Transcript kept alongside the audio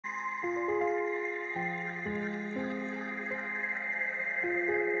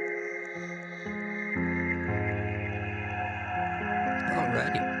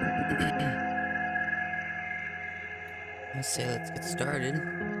Alrighty. I say let's get started.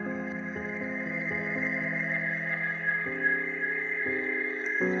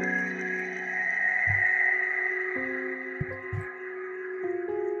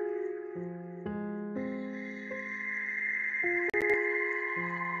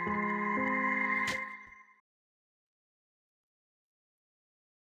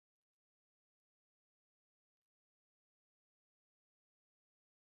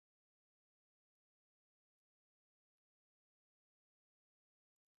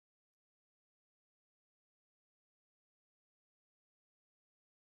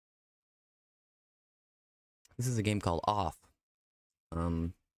 This is a game called Off,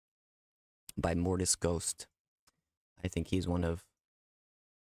 by Mortis Ghost. I think he's one of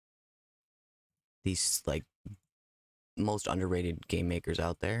these, like, most underrated game makers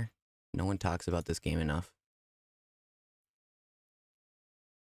out there. No one talks about this game enough.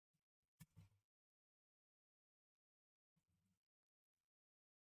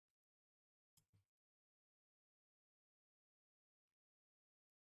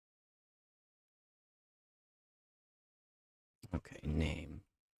 Okay, name.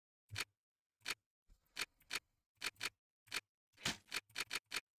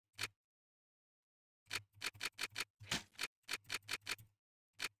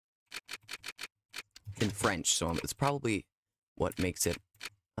 In French, so it's probably what makes it,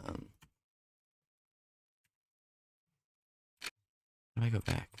 how do I go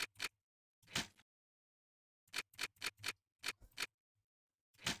back?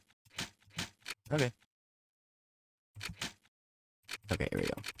 Okay. Okay, here we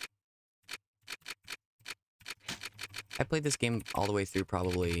go. I played this game all the way through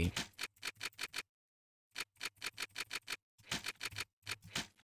probably...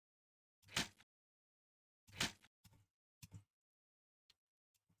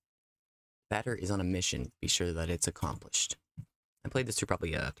 Batter is on a mission. Be sure that it's accomplished. I played this through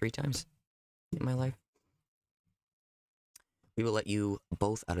probably 3 times in my life. We will let you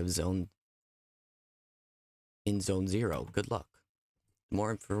both out of zone... in zone 0. Good luck.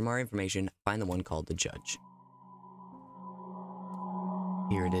 For more information, find the one called The Judge.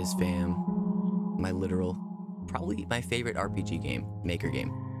 Here it is, fam. My literal... probably my favorite RPG game. Maker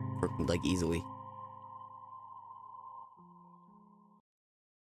game. For, like, easily.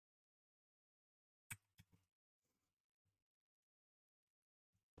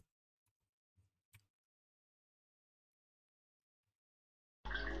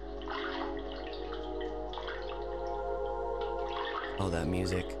 Oh, that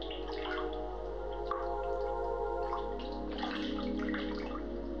music.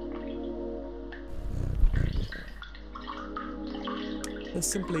 There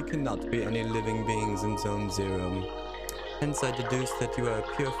simply cannot be any living beings in Zone 0. Hence I deduce that you are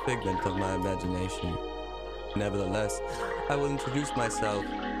a pure figment of my imagination. Nevertheless, I will introduce myself.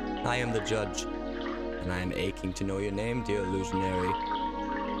 I am the Judge, and I am aching to know your name, dear illusionary.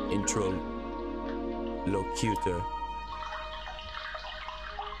 Locutor.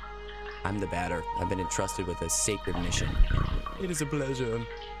 I'm the Batter. I've been entrusted with a sacred mission. It is a pleasure.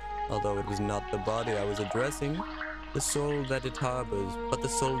 Although it was not the body I was addressing, the soul that it harbors, but the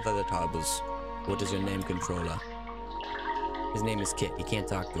soul that it harbors. What is your name, controller? His name is Kit. He can't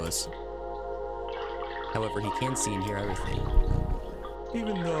talk to us. However, he can see and hear everything.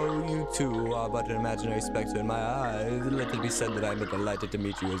 Even though you too are but an imaginary spectre in my eyes, let it be said that I am delighted to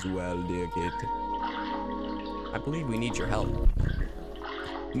meet you as well, dear Kit. I believe we need your help.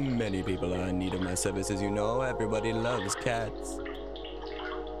 Many people are in need of my services, you know. Everybody loves cats.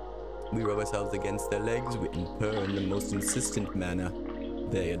 We rub ourselves against their legs and purr in the most insistent manner.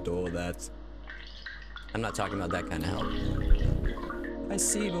 They adore that. I'm not talking about that kind of help. I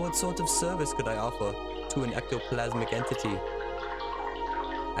see, but what sort of service could I offer to an ectoplasmic entity?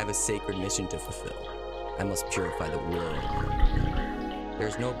 I have a sacred mission to fulfill. I must purify the world.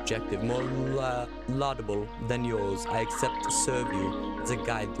 There's no objective more laudable than yours. I accept to serve you as a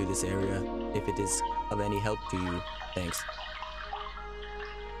guide through this area, if it is of any help to you. Thanks.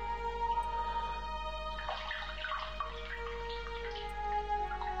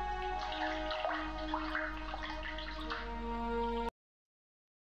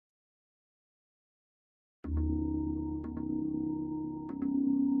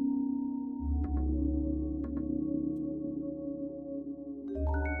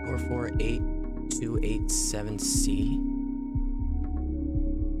 C.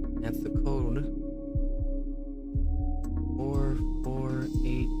 That's the code.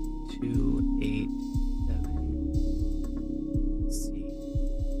 4482. C.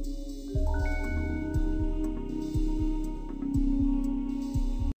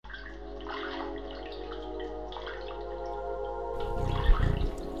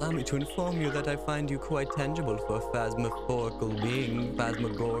 Allow me to inform you that I find you quite tangible for a phasmophorical being.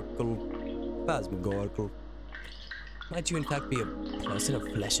 Phasmagorical. Might you in fact be a person of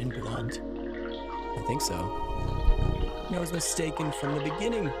flesh and blood? I think so. I was mistaken from the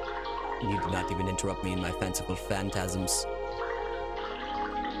beginning. You did not even interrupt me in my fanciful phantasms.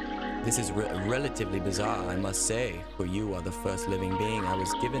 This is relatively bizarre, I must say, for you are the first living being I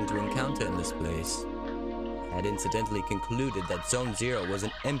was given to encounter in this place. I had incidentally concluded that Zone 0 was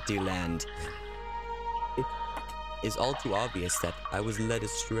an empty land. It is all too obvious that I was led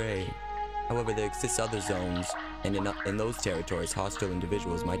astray. However, there exists other zones, and in those territories, hostile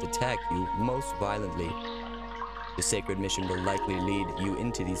individuals might attack you most violently. The sacred mission will likely lead you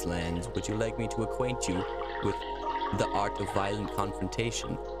into these lands. Would you like me to acquaint you with the art of violent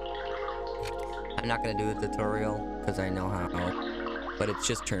confrontation? I'm not gonna do the tutorial, because I know how, but it's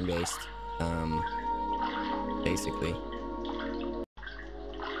just turn-based, basically.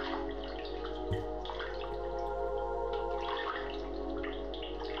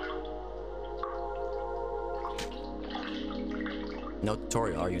 No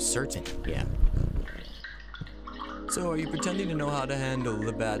tutorial, are you certain? Yeah. So are you pretending to know how to handle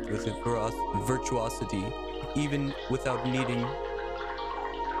the bat with virtuosity, even without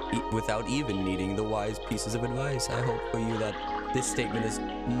even needing the wise pieces of advice? I hope for you that this statement is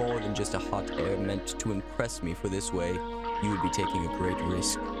more than just a hot air meant to impress me, for this way you would be taking a great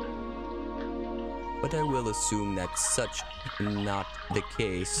risk. But I will assume that such not the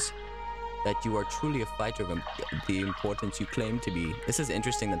case, that you are truly a fighter of the importance you claim to be. This is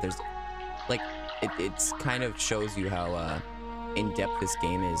interesting that there's, like, it's kind of shows you how in-depth this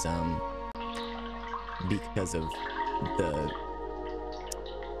game is, because of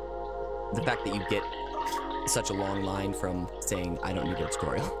the fact that you get such a long line from saying, I don't need a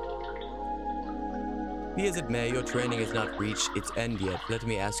tutorial. Be as it may, your training has not reached its end yet. Let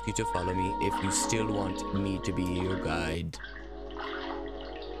me ask you to follow me if you still want me to be your guide.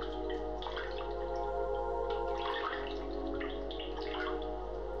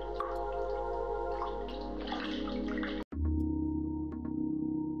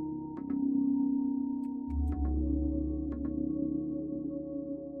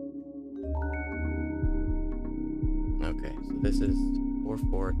 Okay, so this is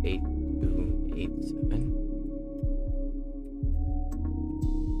 448287.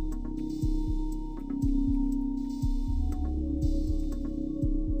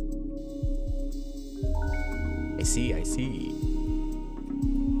 I see.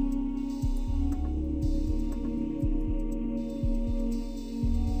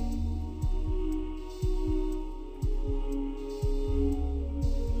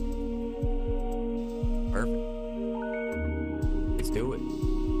 Perfect. Let's do it.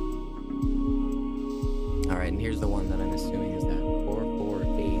 Alright, and here's the one that I'm assuming is that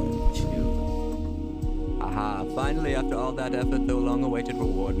 4482. Aha, finally, after all that effort, the long-awaited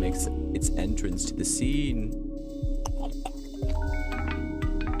reward makes its entrance to the scene.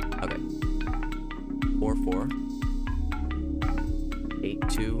 Okay.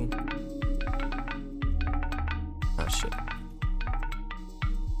 4482. Oh shit.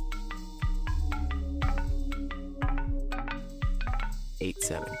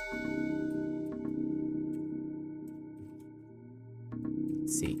 Seven.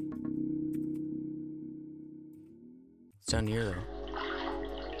 Let's see. It's down here though.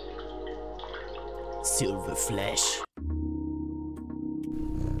 Silver flesh.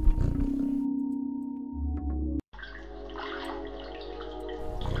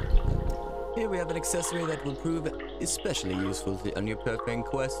 Here we have an accessory that will prove especially useful on your perfect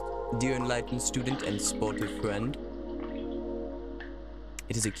quest, dear enlightened student and sportive friend.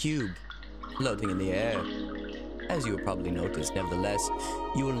 It is a cube, floating in the air. As you have probably noticed, nevertheless,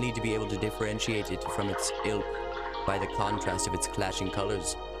 you will need to be able to differentiate it from its ilk by the contrast of its clashing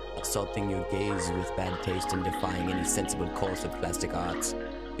colors, assaulting your gaze with bad taste and defying any sensible course of plastic arts.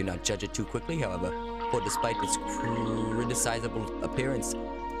 Do not judge it too quickly, however, for despite its criticizable appearance,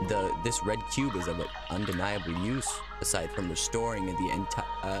 this red cube is of undeniable use, aside from restoring the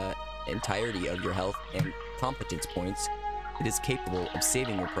entirety of your health and competence points. It is capable of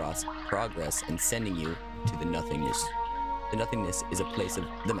saving your progress and sending you to the nothingness. The nothingness is a place of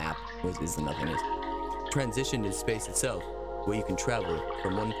the map, which is the nothingness. Transition is space itself, where you can travel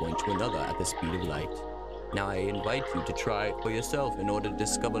from one point to another at the speed of light. Now I invite you to try for yourself in order to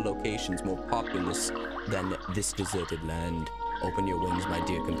discover locations more populous than this deserted land. Open your wings, my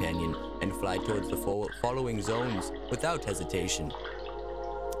dear companion, and fly towards the following zones without hesitation.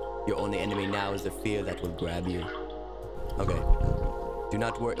 Your only enemy now is the fear that will grab you. Okay. Do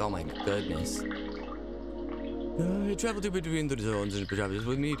not worry. Oh my goodness. Travel to between the zones and travel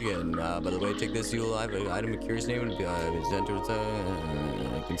with me again. By the way, take this. You'll have an item of curious name.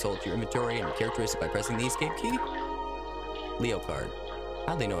 Consult your inventory and characteristic by pressing the escape key. Leo card.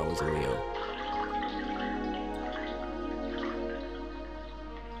 How'd they know I was a Leo?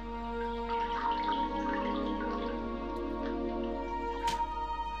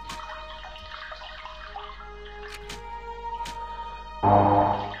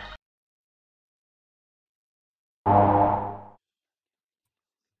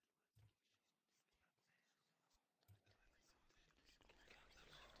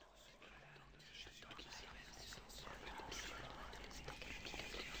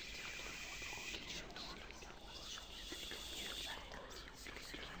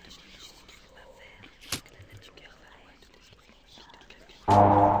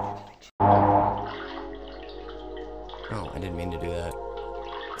 Oh, I didn't mean to do that.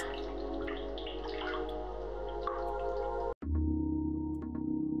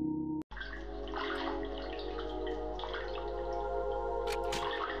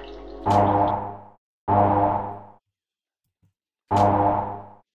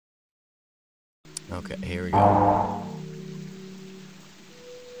 Okay, here we go.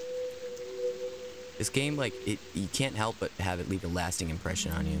 This game, like, you can't help but have it leave a lasting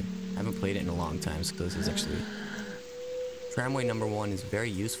impression on you. I haven't played it in a long time, so this is actually... Tramway number 1 is a very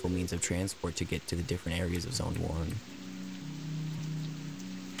useful means of transport to get to the different areas of Zone 1.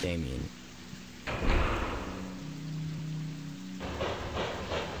 Damien.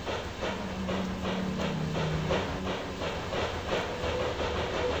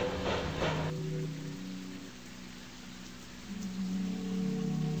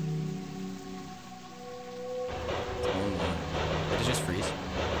 Did it just freeze?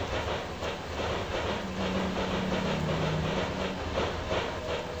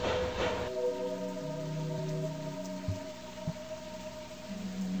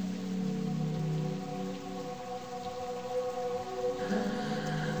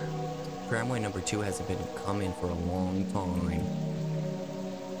 Tramway number 2 hasn't been coming for a long time.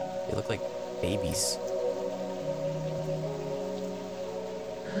 They look like babies.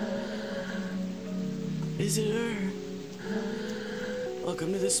 Visitor,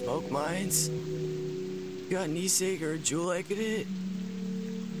 welcome to the smoke mines. You got an e-cig or a jewel like it?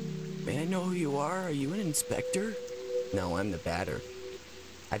 May I know who you are? Are you an inspector? No, I'm the batter.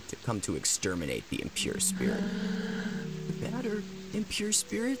 I've come to exterminate the impure spirit. The batter? Impure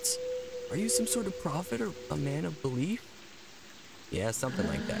spirits? Are you some sort of prophet or a man of belief? Yeah, something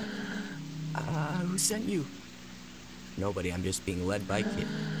like that. Who sent you? Nobody, I'm just being led by Kit.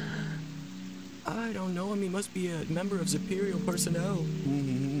 I don't know him, he must be a member of Superior personnel.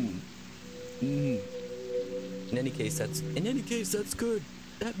 In any case, that's good.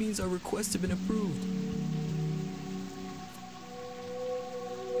 That means our requests have been approved.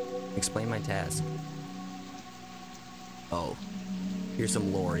 Explain my task. Oh, here's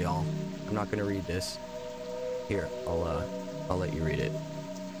some lore, y'all. I'm not gonna read this. Here, I'll let you read it.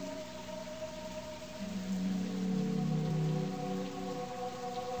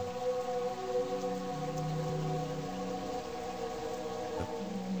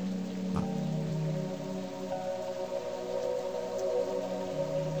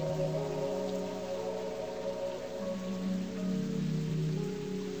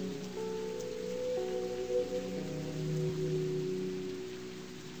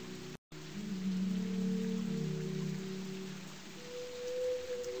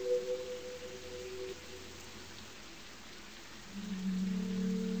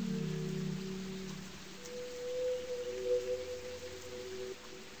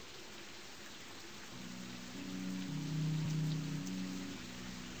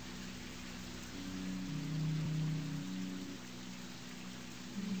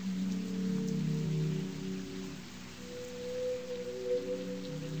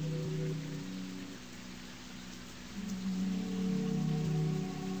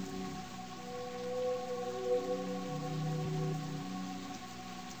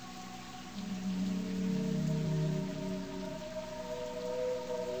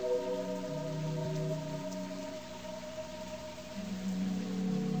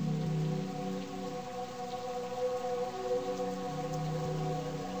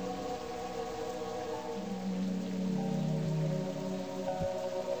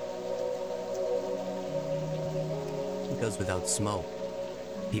 Because without smoke,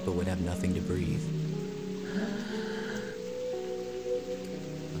 people would have nothing to breathe.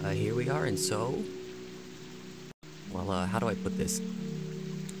 Here we are, and so... Well, how do I put this?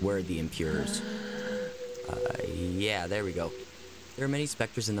 Where are the impures? Yeah, there we go. There are many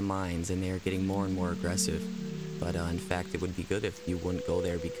specters in the mines, and they are getting more and more aggressive. But in fact, it would be good if you wouldn't go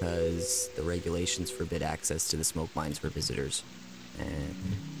there because the regulations forbid access to the smoke mines for visitors. And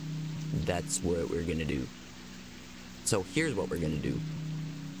that's what we're gonna do. So here's what we're gonna do.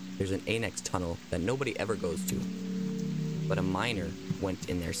 There's an annex tunnel that nobody ever goes to. But a miner went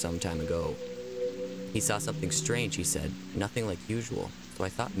in there some time ago. He saw something strange, he said. Nothing like usual. So I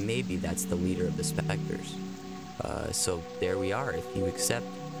thought maybe that's the leader of the specters. So there we are. If you accept,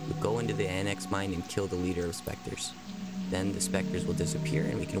 we'll go into the annex mine and kill the leader of specters. Then the specters will disappear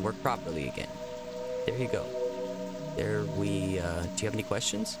and we can work properly again. There you go. There we, do you have any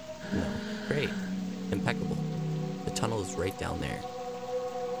questions? No. Great. Impeccable. The tunnel is right down there.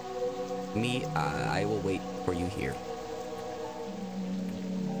 I will wait for you here.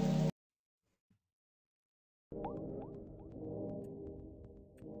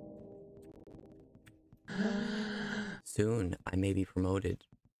 Soon, I may be promoted.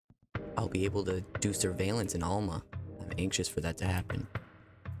 I'll be able to do surveillance in Alma. I'm anxious for that to happen.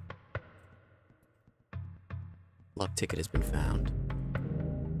 Luck ticket has been found.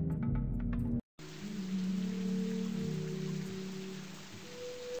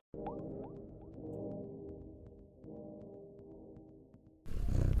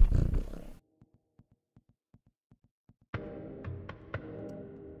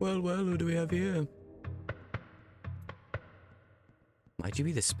 Well, who do we have here? Might you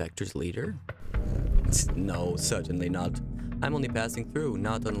be the Spectre's leader? No, certainly not. I'm only passing through,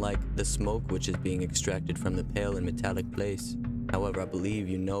 not unlike the smoke which is being extracted from the pale and metallic place. However, I believe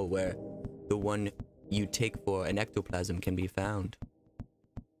you know where the one you take for an ectoplasm can be found.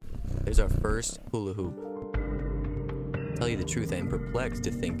 There's our first hula hoop. To tell you the truth, I am perplexed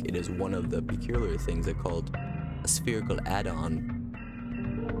to think it is one of the peculiar things I called a spherical add-on.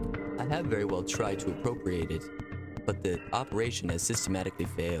 I have very well tried to appropriate it, but the operation has systematically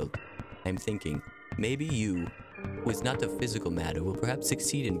failed. I'm thinking, maybe you, who is not a physical matter, will perhaps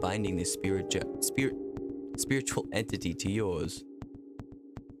succeed in binding this spiritual entity to yours.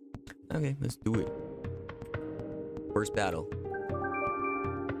 Okay, let's do it. First battle.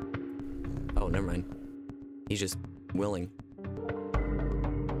 Oh, never mind. He's just willing.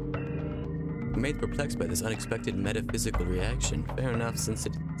 I'm made perplexed by this unexpected metaphysical reaction. Fair enough, since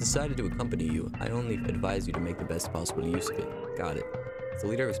it decided to accompany you, I only advise you to make the best possible use of it. Got it. The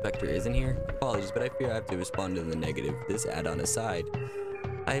leader of Spectre isn't here? Apologies, but I fear I have to respond to the negative. This add-on aside,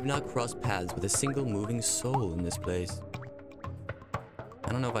 I have not crossed paths with a single moving soul in this place.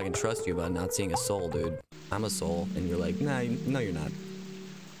 I don't know if I can trust you about not seeing a soul, dude. I'm a soul, and you're like, nah, no you're not.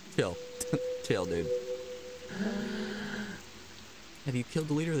 Chill. Chill, dude. Have you killed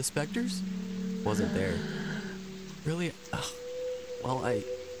the leader of the Spectres? Wasn't there. Really? Ugh. Well, I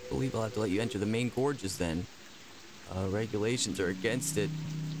believe I'll have to let you enter the main gorges then. Regulations are against it.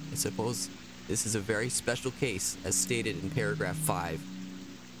 I suppose this is a very special case, as stated in paragraph 5.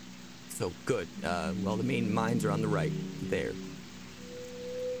 So, good. Well, the main mines are on the right. There.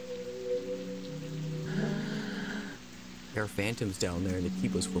 There are phantoms down there to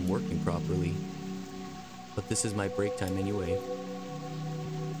keep us from working properly. But this is my break time anyway.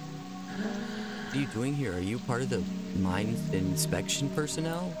 What are you doing here? Are you part of the mine inspection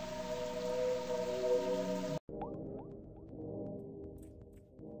personnel?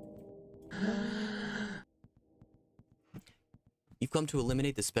 You've come to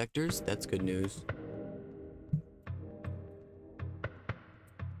eliminate the specters? That's good news.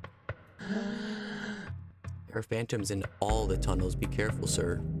 There are phantoms in all the tunnels. Be careful,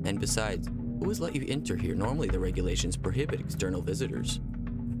 sir. And besides, who has let you enter here? Normally the regulations prohibit external visitors.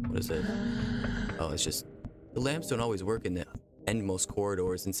 What is it? Oh, it's just... The lamps don't always work in the endmost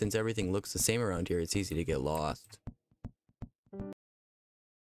corridors, and since everything looks the same around here, it's easy to get lost.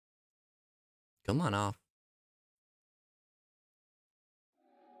 Come on off.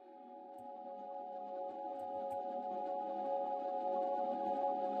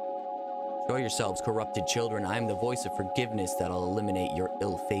 Show yourselves, corrupted children. I am the voice of forgiveness that'll eliminate your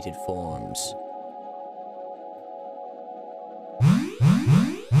ill-fated forms.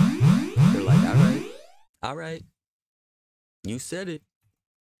 They're like, alright. You said it.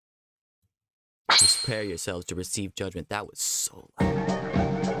 Just prepare yourselves to receive judgment. That was so loud.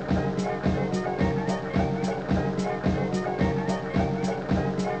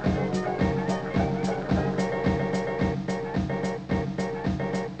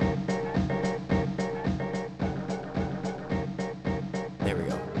 There we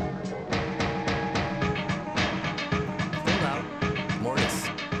go. Hold out. Mortis,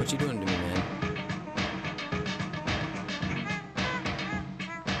 What you doing to me, man?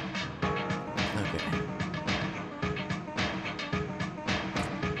 Okay.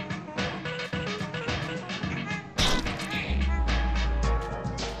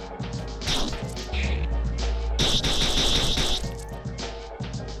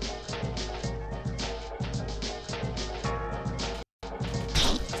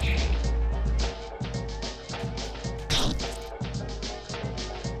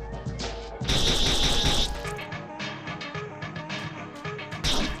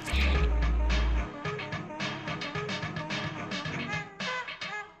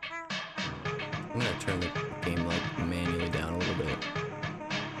 I'm gonna turn the game like manually down a little bit.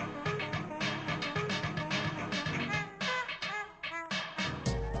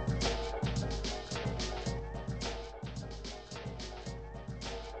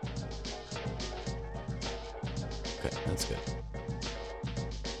 Okay, that's good.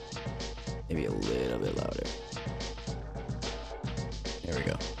 Maybe a little bit louder. There we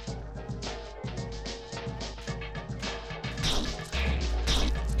go.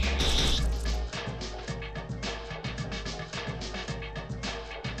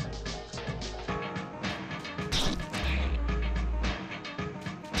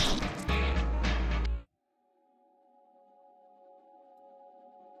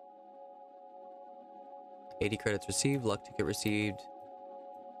 $80 credits received, luck ticket received.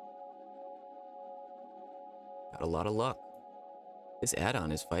 Got a lot of luck. This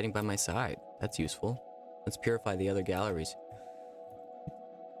add-on is fighting by my side. That's useful. Let's purify the other galleries.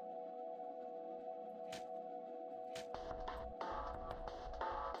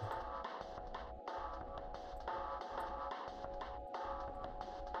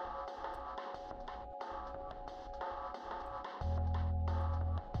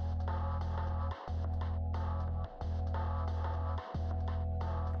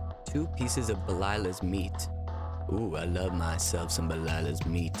 Two pieces of Belilah's meat. Ooh, I love myself some Belilah's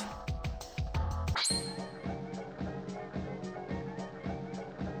meat.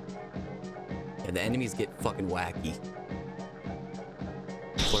 Yeah, the enemies get fucking wacky.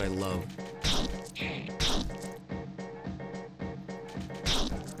 That's what I love.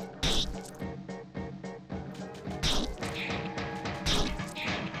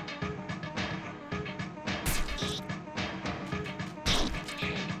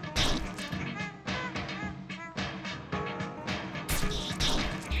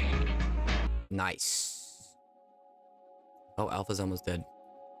 Nice. Oh, Alpha's almost dead.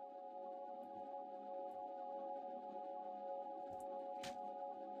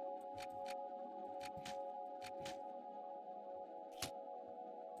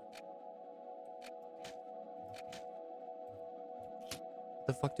 What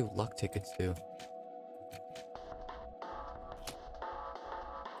the fuck do luck tickets do?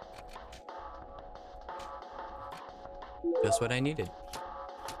 Just what I needed.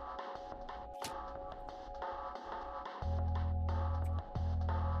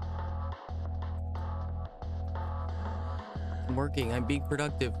 I'm working, I'm being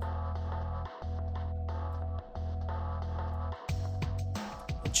productive.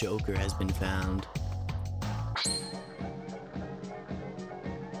 The Joker has been found.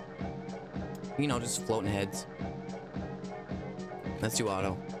 You know, just floating heads. Let's do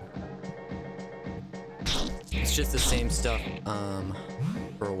auto. It's just the same stuff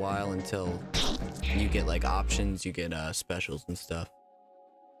for a while until you get like options, you get specials and stuff.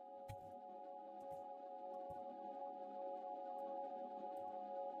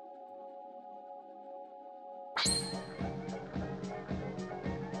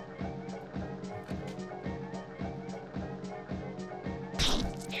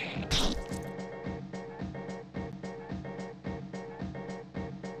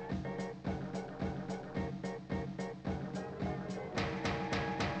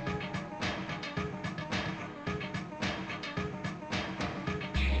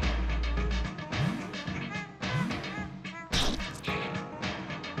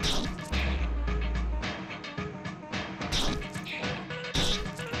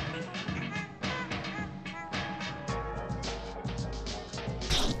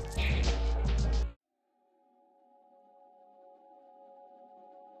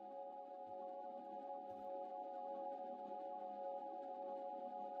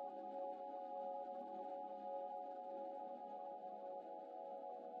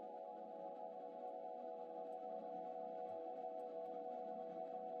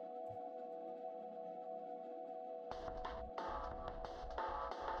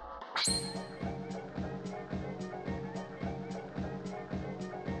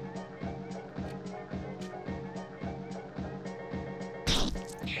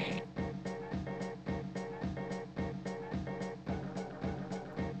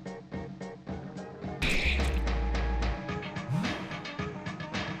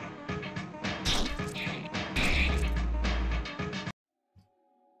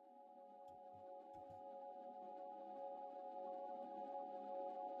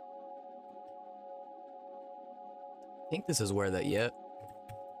 think this is where that, yep.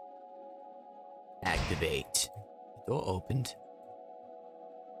 Activate. Door opened.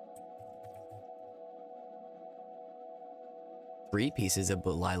 Three pieces of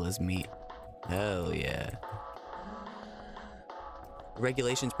Lila's meat. Hell yeah.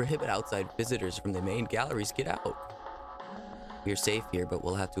 Regulations prohibit outside visitors from the main galleries. Get out. We're safe here, but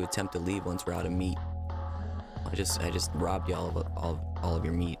we'll have to attempt to leave once we're out of meat. I just robbed you all of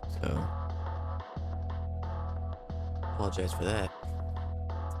your meat, so apologize for that.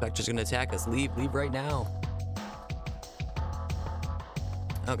 Spectre's gonna attack us. Leave right now.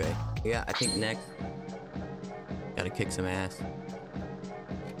 Okay, yeah, I think next gotta kick some ass.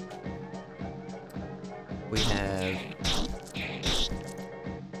 We have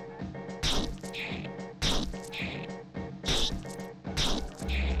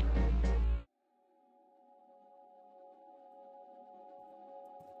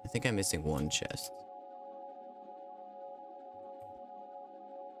I think I'm missing one chest.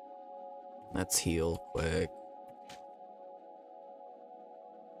 Let's heal quick.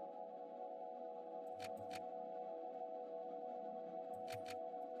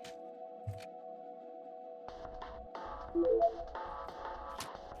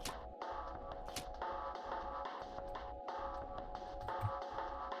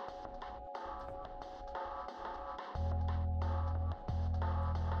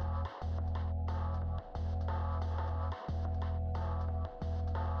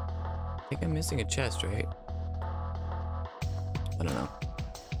 I think I'm missing a chest, right? I don't know.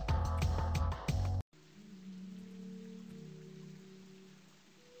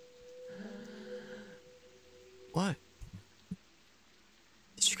 What?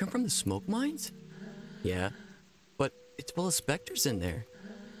 Did you come from the smoke mines? Yeah. But it's full of specters in there.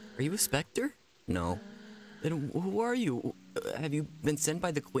 Are you a specter? No. Then who are you? Have you been sent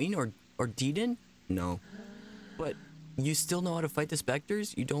by the Queen or Deedon? No. But you still know how to fight the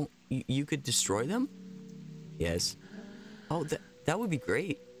specters? You don't... You could destroy them? Yes. Oh, that would be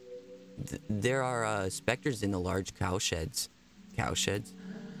great. There are specters in the large cow sheds. Cow sheds?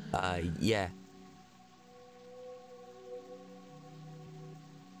 Yeah.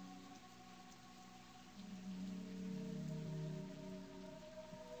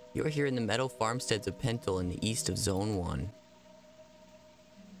 You are here in the meadow farmsteads of Pentel in the east of Zone 1.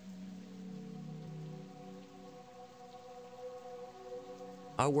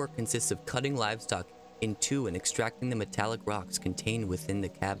 Our work consists of cutting livestock in two and extracting the metallic rocks contained within the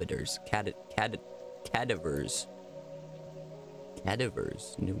cadavers. Cadavers.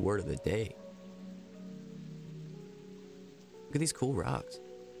 Cadavers. New word of the day. Look at these cool rocks.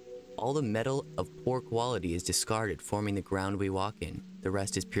 All the metal of poor quality is discarded, forming the ground we walk in. The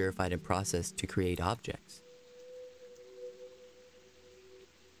rest is purified and processed to create objects.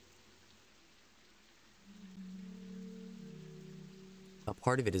 A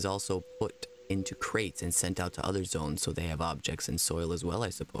part of it is also put into crates and sent out to other zones so they have objects and soil as well, I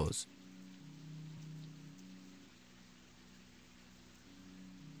suppose.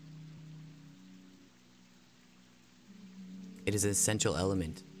 It is an essential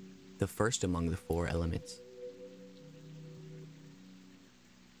element, the first among the four elements.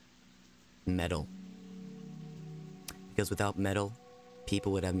 Metal. Because without metal,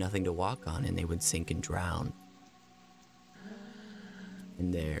 people would have nothing to walk on and they would sink and drown. In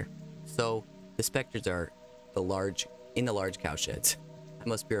there. So the specters are in the large cow sheds. I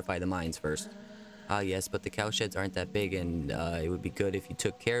must purify the mines first. Ah yes, but the cow sheds aren't that big, and it would be good if you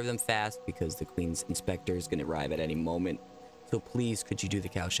took care of them fast because the Queen's inspector is going to arrive at any moment. So please, could you do the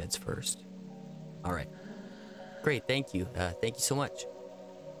cow sheds first? All right. Great, thank you. Thank you so much.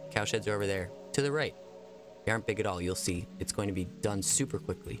 Cow sheds are over there to the right. They aren't big at all. You'll see. It's going to be done super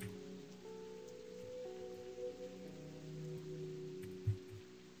quickly.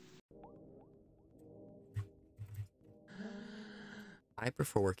 I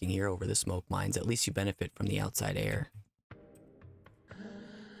prefer working here over the smoke mines. At least you benefit from the outside air.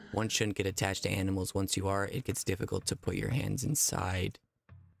 One shouldn't get attached to animals. Once you are, it gets difficult to put your hands inside.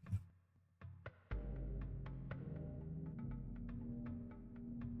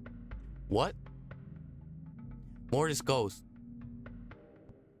 What? Mortis Ghost.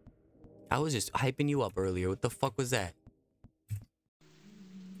 I was just hyping you up earlier. What the fuck was that?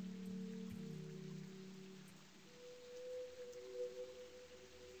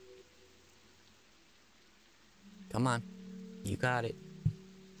 Come on. You got it.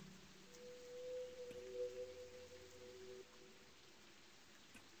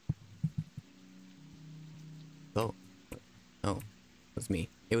 Oh. Oh. It was me.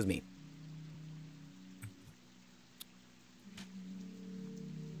 It was me.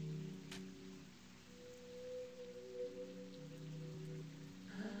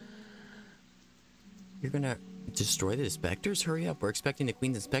 You're gonna destroy the inspectors? Hurry up, we're expecting the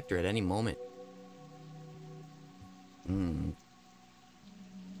Queen's Inspector at any moment.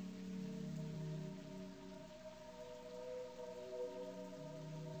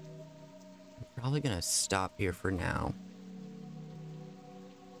 Probably gonna stop here for now.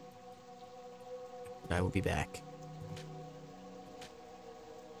 But I will be back.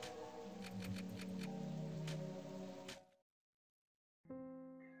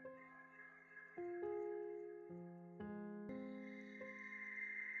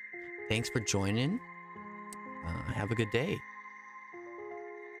 Thanks for joining. Have a good day.